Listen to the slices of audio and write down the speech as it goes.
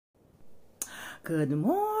Good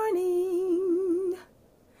morning.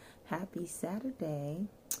 Happy Saturday.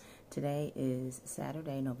 Today is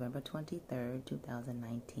Saturday, November 23rd,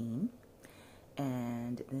 2019.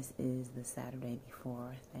 And this is the Saturday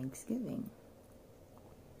before Thanksgiving.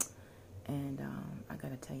 And I got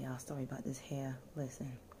to tell y'all a story about this hair.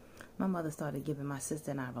 Listen, my mother started giving my sister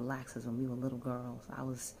and I relaxers when we were little girls. It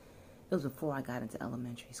was before I got into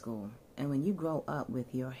elementary school. And when you grow up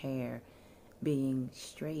with your hair being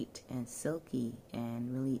straight and silky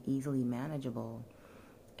and really easily manageable,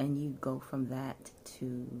 and you go from that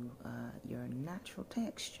to your natural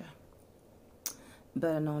texture,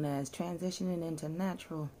 better known as transitioning into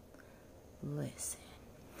natural, listen,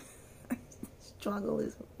 struggle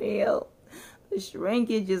is real. The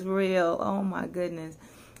shrinkage is real. Oh my goodness.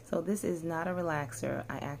 So this is not a relaxer.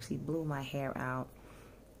 I actually blew my hair out,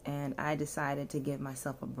 and I decided to give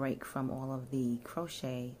myself a break from all of the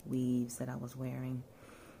crochet weaves that I was wearing,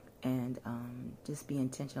 and just be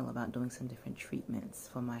intentional about doing some different treatments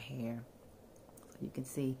for my hair. So you can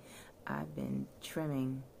see I've been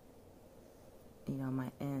trimming, my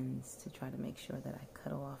ends to try to make sure that I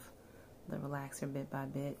cut off the relaxer bit by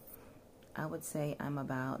bit. I would say I'm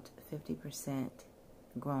about 50%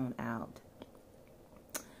 grown out,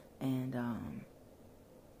 and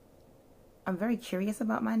I'm very curious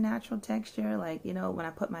about my natural texture. Like, when I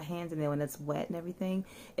put my hands in there, when it's wet and everything,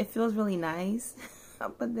 it feels really nice.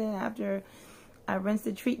 But then after I rinse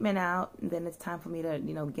the treatment out, then it's time for me to,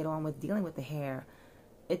 get on with dealing with the hair.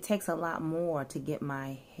 It takes a lot more to get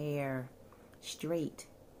my hair straight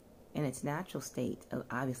in its natural state,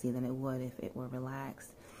 obviously, than it would if it were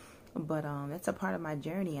relaxed. But it's a part of my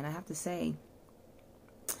journey, and I have to say,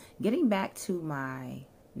 getting back to my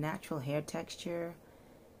natural hair texture,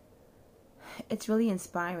 it's really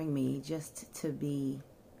inspiring me just to be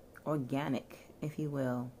organic, if you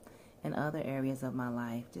will, in other areas of my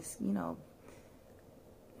life. Just,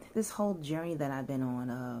 this whole journey that I've been on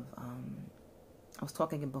of, I was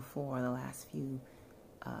talking before the last few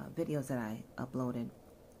videos that I uploaded.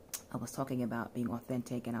 I was talking about being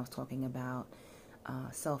authentic, and I was talking about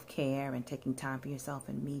self-care and taking time for yourself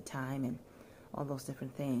and me time and all those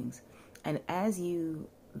different things. And as you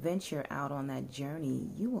venture out on that journey,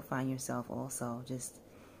 you will find yourself also just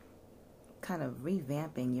kind of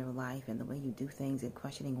revamping your life and the way you do things and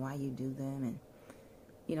questioning why you do them, and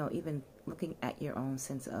even looking at your own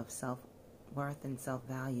sense of self-worth and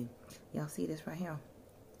self-value. Y'all see this right here?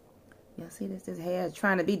 Y'all see this? This hair is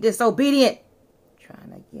trying to be disobedient,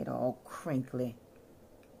 trying to get all crinkly.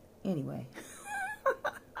 Anyway,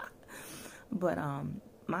 but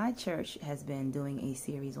my church has been doing a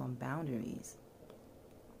series on boundaries.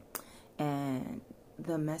 And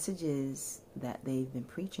the messages that they've been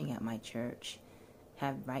preaching at my church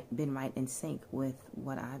have been right in sync with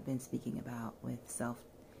what I've been speaking about with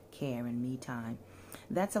self-care and me time.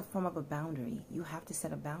 That's a form of a boundary. You have to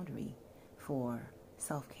set a boundary for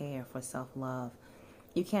self-care, for self-love.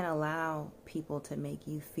 You can't allow people to make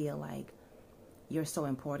you feel like you're so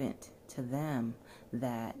important to them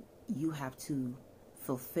that you have to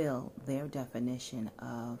fulfill their definition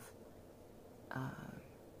of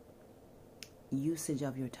usage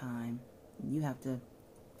of your time. You have to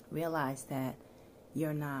realize that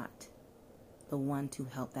you're not the one to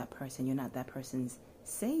help that person. You're not that person's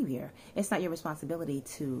savior. It's not your responsibility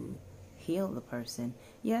to heal the person.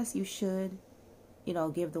 Yes, you should,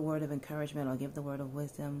 give the word of encouragement or give the word of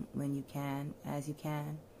wisdom when you can, as you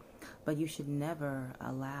can. But you should never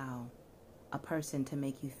allow a person to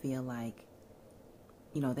make you feel like,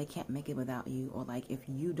 they can't make it without you, or like if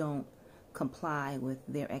you don't comply with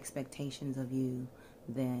their expectations of you,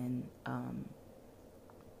 then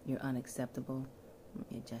you're unacceptable. Let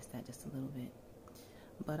me adjust that just a little bit.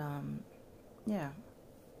 But yeah,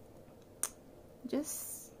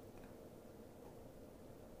 just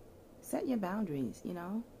set your boundaries.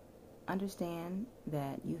 Understand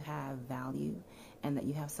that you have value and that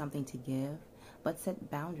you have something to give, but set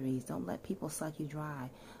boundaries. Don't let people suck you dry.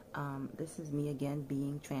 This is me again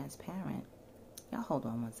being transparent. Y'all hold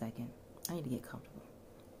on one second. I need to get comfortable.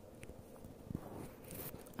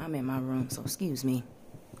 I'm in my room, so excuse me.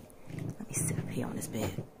 Let me sit up here on this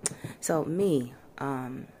bed. So me,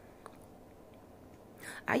 I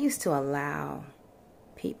used to allow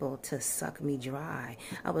people to suck me dry.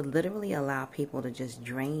 I would literally allow people to just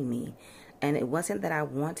drain me. And it wasn't that I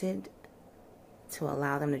wanted to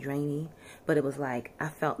allow them to drain me, but it was like I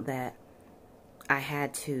felt that I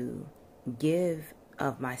had to give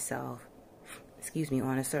of myself,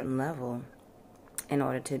 on a certain level in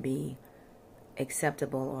order to be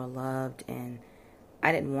acceptable or loved. And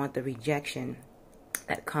I didn't want the rejection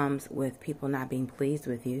that comes with people not being pleased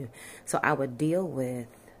with you. So I would deal with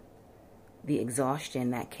the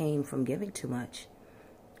exhaustion that came from giving too much.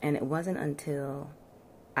 And it wasn't until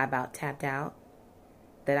I about tapped out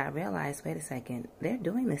that I realized, wait a second, they're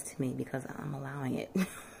doing this to me because I'm allowing it.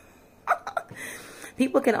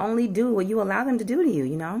 People can only do what you allow them to do to you,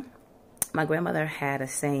 you know. My grandmother had a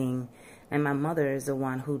saying, and my mother is the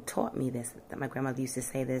one who taught me this. My grandmother used to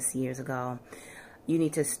say this years ago. You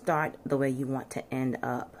need to start the way you want to end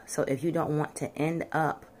up. So if you don't want to end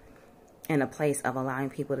up in a place of allowing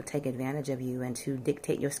people to take advantage of you and to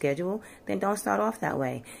dictate your schedule, then don't start off that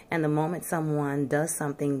way. And the moment someone does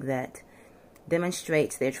something that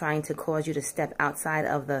demonstrates they're trying to cause you to step outside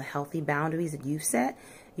of the healthy boundaries that you've set,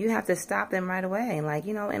 you have to stop them right away, like,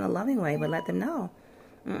 you know, in a loving way, but let them know,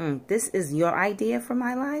 this is your idea for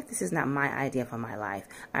my life. This is not my idea for my life.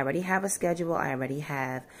 I already have a schedule. I already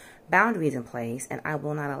have boundaries in place, and I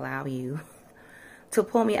will not allow you to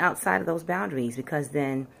pull me outside of those boundaries, because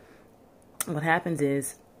then what happens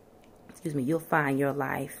is, excuse me, you'll find your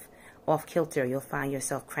life off kilter. You'll find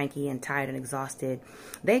yourself cranky and tired and exhausted.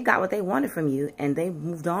 They got what they wanted from you, and they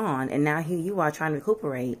moved on, and now here you are trying to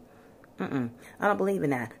recuperate. I don't believe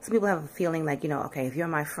in that. Some people have a feeling like, you know, okay, if you're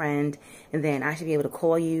my friend, and then I should be able to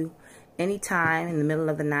call you anytime in the middle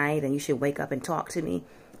of the night, and you should wake up and talk to me.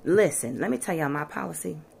 Listen, let me tell y'all my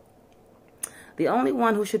policy. The only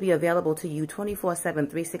one who should be available to you 24/7,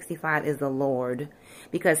 365 is the Lord,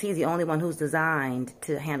 because he's the only one who's designed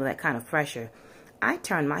to handle that kind of pressure. I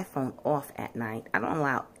turn my phone off at night. I don't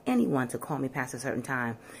allow anyone to call me past a certain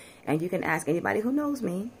time. And you can ask anybody who knows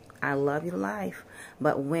me. I love you to life.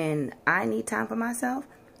 But when I need time for myself,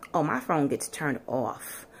 oh, my phone gets turned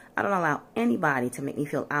off. I don't allow anybody to make me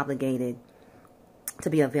feel obligated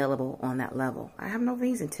to be available on that level. I have no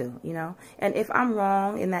reason to, you know. And if I'm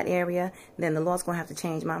wrong in that area, then the Lord's going to have to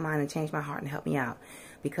change my mind and change my heart and help me out.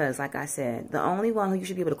 Because, like I said, the only one who you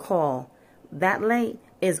should be able to call that late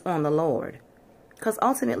is on the Lord. Because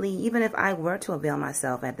ultimately, even if I were to avail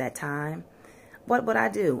myself at that time, what would I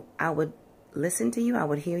do? I would listen to you. I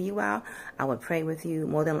would hear you out. I would pray with you.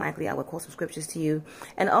 More than likely, I would quote some scriptures to you.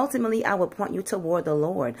 And ultimately, I would point you toward the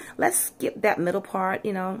Lord. Let's skip that middle part,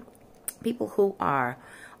 you know. People who are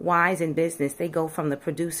wise in business, they go from the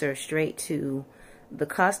producer straight to the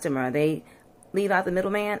customer. They leave out the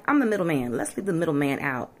middleman. I'm the middleman. Let's leave the middleman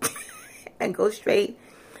out and go straight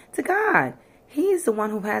to God. He's the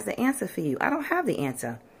one who has the answer for you. I don't have the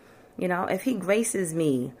answer. You know, if he graces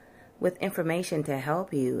me with information to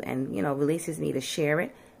help you and, you know, releases me to share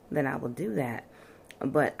it, then I will do that.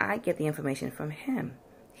 But I get the information from him.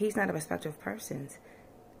 He's not a respecter of persons.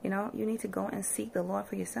 You know, you need to go and seek the Lord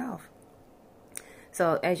for yourself.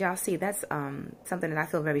 So as y'all see, that's something that I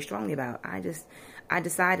feel very strongly about. I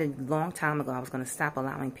decided a long time ago I was going to stop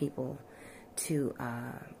allowing people to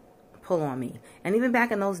pull on me. And even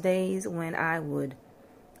back in those days when I would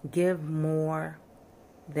give more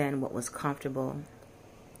than what was comfortable,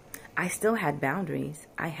 I still had boundaries.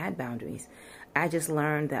 I had boundaries. I just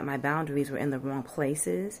learned that my boundaries were in the wrong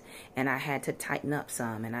places, and I had to tighten up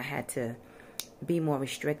some, and I had to be more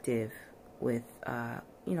restrictive with,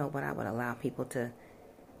 you know, what I would allow people to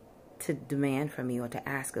demand from me or to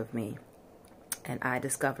ask of me. And I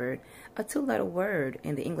discovered a 2-letter word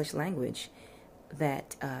in the English language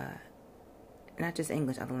that, not just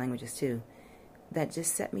English, other languages too, that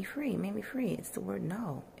just set me free, made me free. It's the word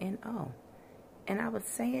no, N-O. And I would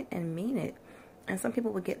say it and mean it. And some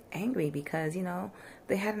people would get angry because, you know,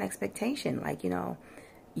 they had an expectation. Like, you know,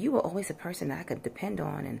 you were always a person that I could depend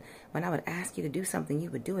on. And when I would ask you to do something, you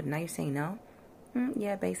would do it. And now you're saying no?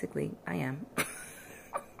 Yeah, basically, I am.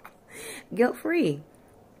 Guilt-free.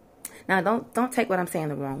 Now, don't take what I'm saying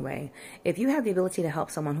the wrong way. If you have the ability to help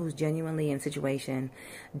someone who's genuinely in a situation,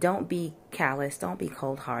 don't be callous. Don't be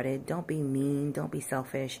cold-hearted. Don't be mean. Don't be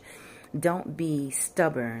selfish. Don't be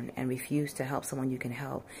stubborn and refuse to help someone you can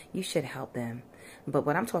help. You should help them. But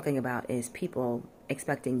what I'm talking about is people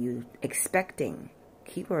expecting,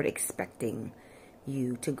 keyword expecting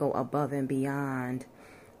you to go above and beyond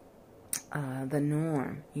the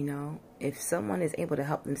norm, you know. If someone is able to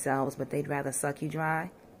help themselves, but they'd rather suck you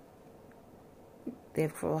dry,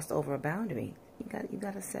 they've crossed over a boundary. You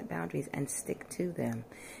got to set boundaries and stick to them.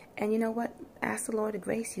 And you know what? Ask the Lord to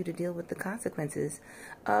grace you to deal with the consequences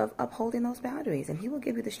of upholding those boundaries. And he will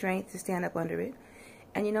give you the strength to stand up under it.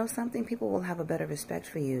 And you know something? People will have a better respect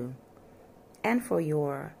for you and for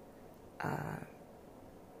your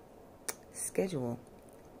schedule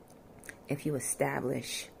if you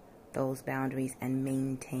establish those boundaries and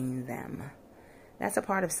maintain them. That's a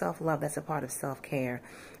part of self-love. That's a part of self-care.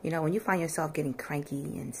 You know, when you find yourself getting cranky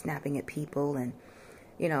and snapping at people and,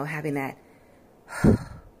 you know, having that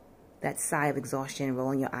that sigh of exhaustion,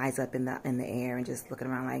 rolling your eyes up in the air and just looking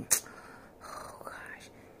around like,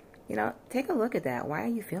 You know, take a look at that. Why are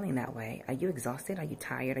you feeling that way? Are you exhausted? Are you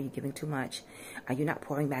tired? Are you giving too much? Are you not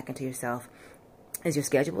pouring back into yourself? Is your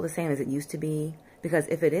schedule the same as it used to be? Because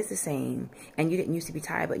if it is the same and you didn't used to be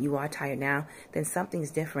tired, but you are tired now, then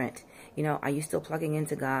something's different. You know, are you still plugging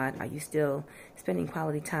into God? Are you still spending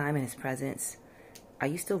quality time in His presence? Are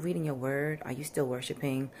you still reading your word? Are you still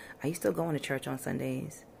worshiping? Are you still going to church on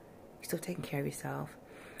Sundays? Are you still taking care of yourself?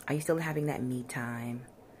 Are you still having that me time?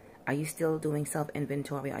 Are you still doing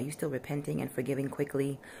self-inventory? Are you still repenting and forgiving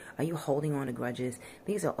quickly? Are you holding on to grudges?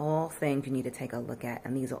 These are all things you need to take a look at,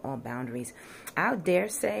 and these are all boundaries. I dare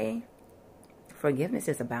say forgiveness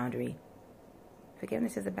is a boundary.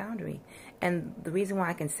 Forgiveness is a boundary. And the reason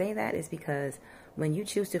why I can say that is because when you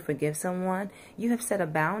choose to forgive someone, you have set a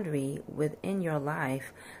boundary within your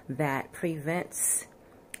life that prevents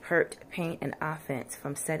hurt, pain, and offense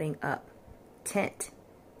from setting up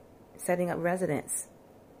residence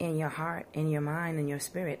in your heart, in your mind, in your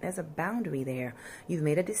spirit. There's a boundary there. You've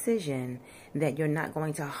made a decision that you're not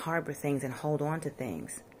going to harbor things and hold on to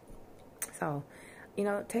things. So, you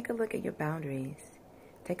know, take a look at your boundaries.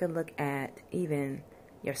 Take a look at even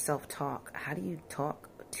your self-talk. How do you talk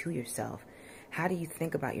to yourself? How do you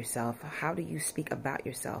think about yourself? How do you speak about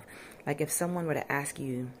yourself? Like if someone were to ask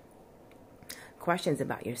you questions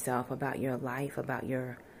about yourself, about your life, about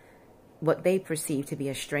what they perceive to be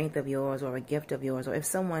a strength of yours or a gift of yours, or if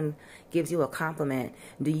someone gives you a compliment,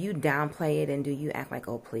 do you downplay it and do you act like,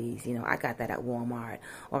 oh, please, you know, I got that at Walmart,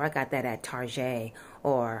 or I got that at Target,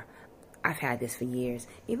 or I've had this for years.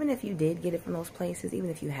 Even if you did get it from those places,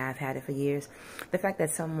 even if you have had it for years, the fact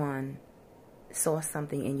that someone saw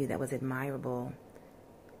something in you that was admirable,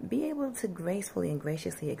 be able to gracefully and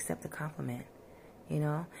graciously accept the compliment. You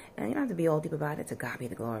know, and you don't have to be all deep about it. To God be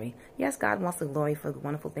the glory. Yes, God wants the glory for the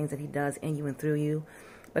wonderful things that He does in you and through you.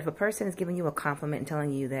 But if a person is giving you a compliment and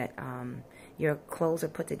telling you that your clothes are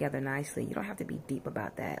put together nicely, you don't have to be deep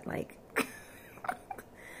about that. Like,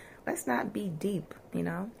 let's not be deep, you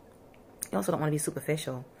know. You also don't want to be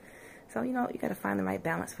superficial. So, you know, you got to find the right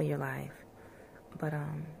balance for your life. But,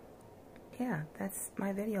 yeah, that's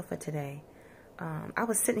my video for today. I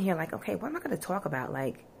was sitting here like, okay, what am I going to talk about?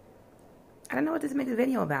 Like, I don't know what to make this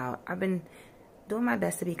video about. I've been doing my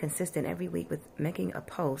best to be consistent every week with making a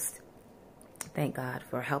post. Thank God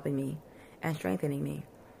for helping me and strengthening me.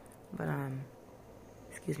 But,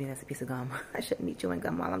 excuse me, that's a piece of gum. I shouldn't be chewing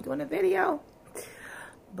gum while I'm doing a video.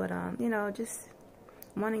 But, you know, just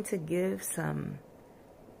wanting to give some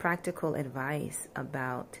practical advice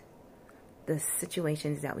about the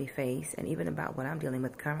situations that we face and even about what I'm dealing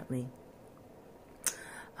with currently.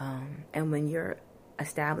 And when you're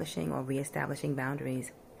establishing or reestablishing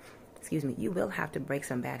boundaries, excuse me, you will have to break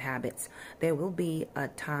some bad habits. There will be a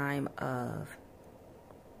time of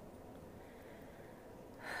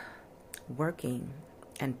working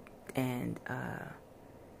and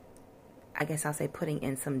I guess I'll say putting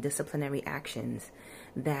in some disciplinary actions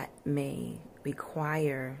that may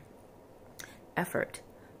require effort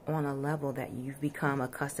on a level that you've become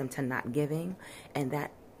accustomed to not giving, and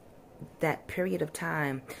that period of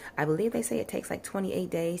time, I believe they say it takes like 28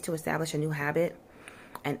 days to establish a new habit.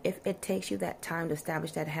 And if it takes you that time to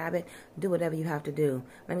establish that habit, do whatever you have to do.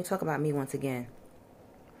 Let me talk about me once again.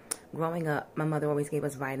 Growing up, my mother always gave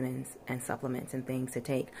us vitamins and supplements and things to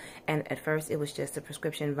take. And at first, it was just a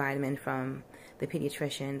prescription vitamin from the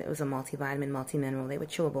pediatrician. It was a multivitamin, multi-mineral. They were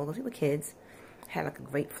chewable because we were kids. Had like a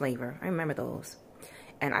great flavor. I remember those.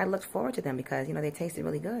 And I looked forward to them because, you know, they tasted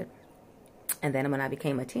really good. And then when I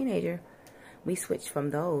became a teenager, we switched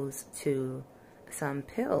from those to some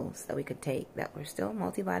pills that we could take that were still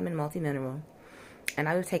multivitamin, multi-mineral. And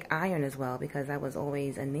I would take iron as well because I was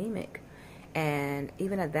always anemic. And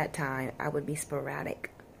even at that time, I would be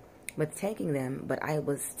sporadic with taking them, but I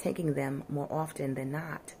was taking them more often than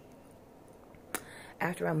not.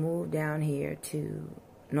 After I moved down here to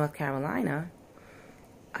North Carolina,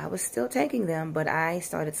 I was still taking them, but I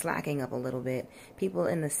started slacking up a little bit. People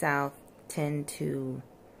in the South tend to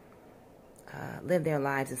live their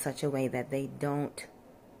lives in such a way that they don't,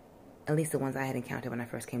 at least the ones I had encountered when I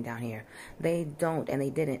first came down here, they don't and they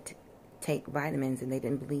didn't take vitamins, and they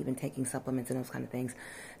didn't believe in taking supplements and those kind of things.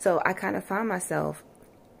 So I kind of found myself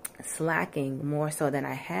slacking more so than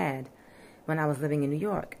I had when I was living in New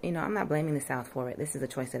York. You know, I'm not blaming the South for it. This is a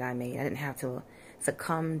choice that I made. I didn't have to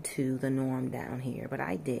succumb to the norm down here, but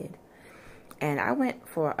I did. And I went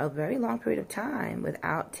for a very long period of time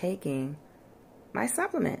without taking my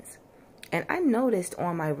supplements. And I noticed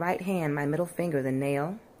on my right hand, my middle finger, the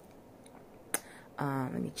nail.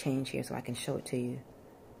 Let me change here so I can show it to you.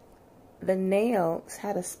 The nails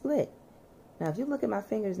had a split. Now, if you look at my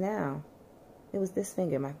fingers now, it was this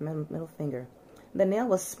finger, my middle finger. the nail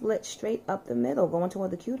was split straight up the middle, going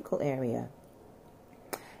toward the cuticle area.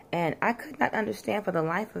 And I could not understand for the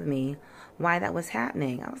life of me why that was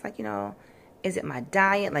happening. I was like, is it my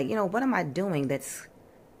diet? Like, what am I doing that's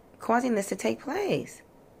causing this to take place?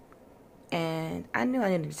 And I knew I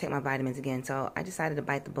needed to take my vitamins again, so I decided to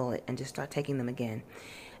bite the bullet and just start taking them again.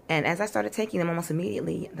 And as I started taking them, almost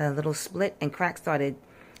immediately, the little split and crack started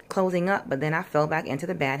closing up, but then I fell back into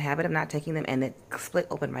the bad habit of not taking them, and it split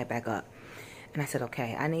open right back up. And I said,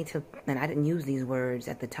 okay, I need to, and I didn't use these words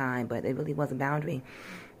at the time, but it really was a boundary.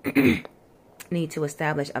 Need to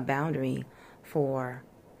establish a boundary for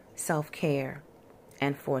self-care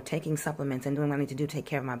and for taking supplements and doing what I need to do to take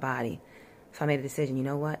care of my body. So I made a decision, you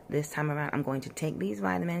know what, this time around I'm going to take these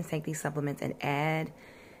vitamins, take these supplements, and add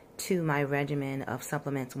to my regimen of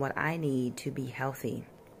supplements what I need to be healthy.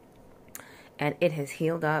 And it has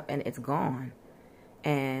healed up and it's gone.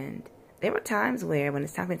 And there were times where when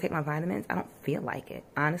it's time for me to take my vitamins, I don't feel like it,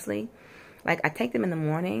 honestly. Like I take them in the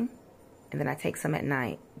morning and then I take some at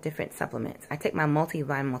night, different supplements. I take my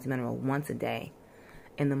multivitamin, multimineral once a day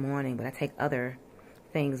in the morning, but I take other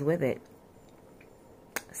things with it.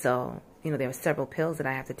 So, there are several pills that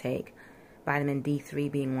I have to take. Vitamin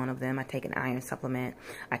D3 being one of them. I take an iron supplement.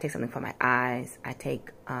 I take something for my eyes. I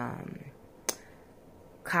take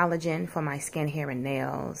collagen for my skin, hair, and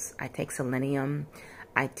nails. I take selenium.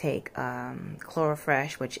 I take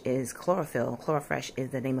Chlorofresh, which is chlorophyll. Chlorofresh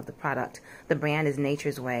is the name of the product. The brand is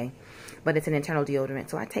Nature's Way, but it's an internal deodorant.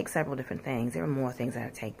 So I take several different things. There are more things that I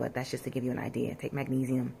take, but that's just to give you an idea. I take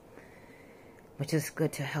magnesium, which is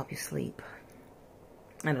good to help you sleep.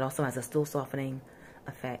 And it also has a stool softening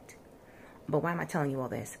effect. But why am I telling you all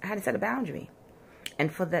this? I had to set a boundary.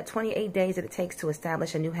 And for the 28 days that it takes to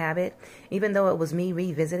establish a new habit, even though it was me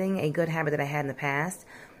revisiting a good habit that I had in the past,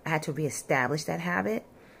 I had to reestablish that habit.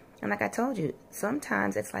 And like I told you,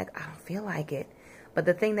 sometimes it's like, I don't feel like it. But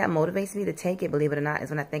the thing that motivates me to take it, believe it or not,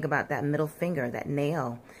 is when I think about that middle finger, that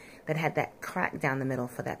nail that had that crack down the middle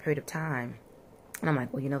for that period of time. And I'm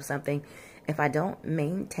like, well, you know something? If I don't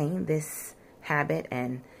maintain this habit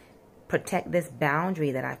and protect this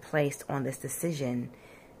boundary that I've placed on this decision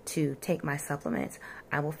to take my supplements,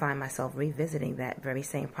 I will find myself revisiting that very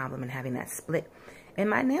same problem and having that split in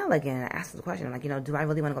my nail again. I asked the question, I'm like, do I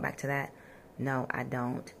really want to go back to that? No, I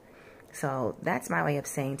don't. So that's my way of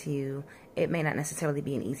saying to you, it may not necessarily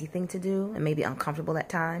be an easy thing to do. It may be uncomfortable at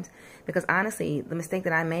times, because honestly, the mistake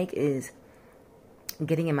that I make is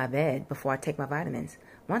getting in my bed before I take my vitamins.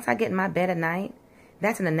 Once I get in my bed at night,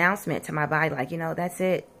 that's an announcement to my body, like, that's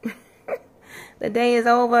it. The day is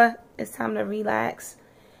over. It's time to relax.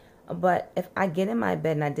 But if I get in my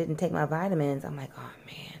bed and I didn't take my vitamins, I'm like, oh,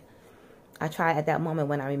 man. I try at that moment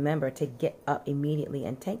when I remember to get up immediately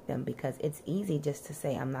and take them, because it's easy just to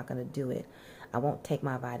say, I'm not going to do it. I won't take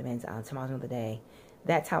my vitamins tomorrow's another day.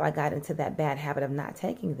 That's how I got into that bad habit of not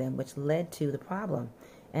taking them, which led to the problem.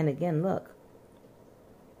 And again, look.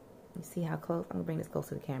 You see how close? I'm going to bring this close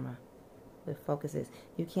to the camera. The focus is.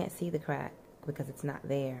 You can't see the crack because it's not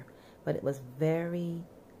there. But it was very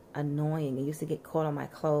annoying. It used to get caught on my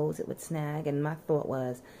clothes. It would snag. And my thought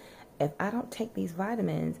was, if I don't take these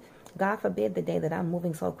vitamins, God forbid the day that I'm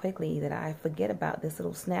moving so quickly that I forget about this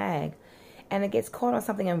little snag and it gets caught on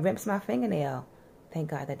something and rips my fingernail. Thank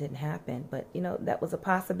God that didn't happen. But, that was a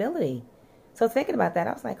possibility. So thinking about that,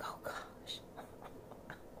 I was like, oh, gosh.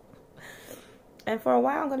 And for a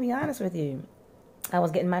while, I'm going to be honest with you, I was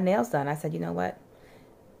getting my nails done. I said, you know what?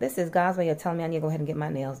 This is God's way of telling me I need to go ahead and get my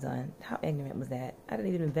nails done. How ignorant was that? I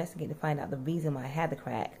didn't even investigate to find out the reason why I had the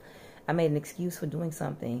crack. I made an excuse for doing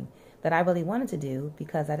something that I really wanted to do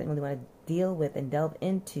because I didn't really want to deal with and delve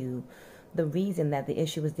into the reason that the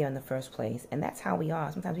issue was there in the first place. And that's how we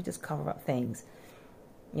are. Sometimes we just cover up things.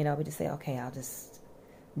 We just say, okay, I'll just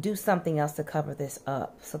do something else to cover this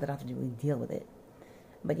up so that I don't have to really deal with it.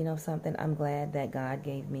 But something? I'm glad that God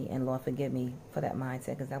gave me, and Lord forgive me for that mindset,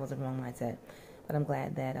 because that was the wrong mindset. But I'm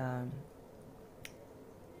glad that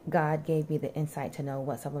God gave me the insight to know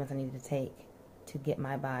what supplements I needed to take to get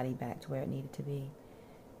my body back to where it needed to be.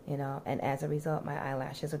 And as a result, my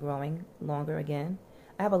eyelashes are growing longer again.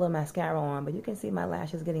 I have a little mascara on, but you can see my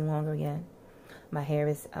lashes getting longer again. My hair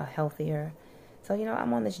is healthier. So,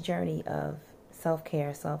 I'm on this journey of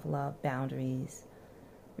self-care, self-love, boundaries,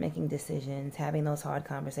 making decisions, having those hard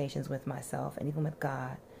conversations with myself and even with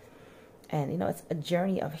God. And, it's a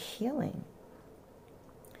journey of healing.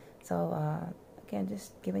 So, again,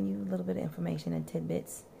 just giving you a little bit of information and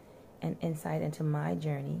tidbits and insight into my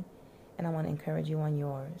journey. And I want to encourage you on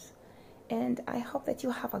yours. And I hope that you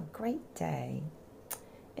have a great day.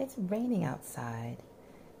 It's raining outside.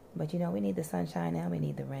 But, we need the sunshine and we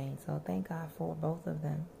need the rain. So thank God for both of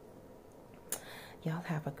them. Y'all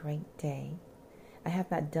have a great day. I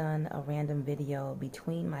have not done a random video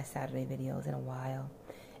between my Saturday videos in a while.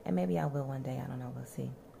 And maybe I will one day. I don't know. We'll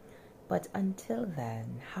see. But until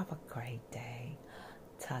then, have a great day.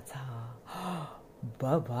 Ta-ta.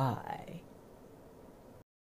 Bye-bye.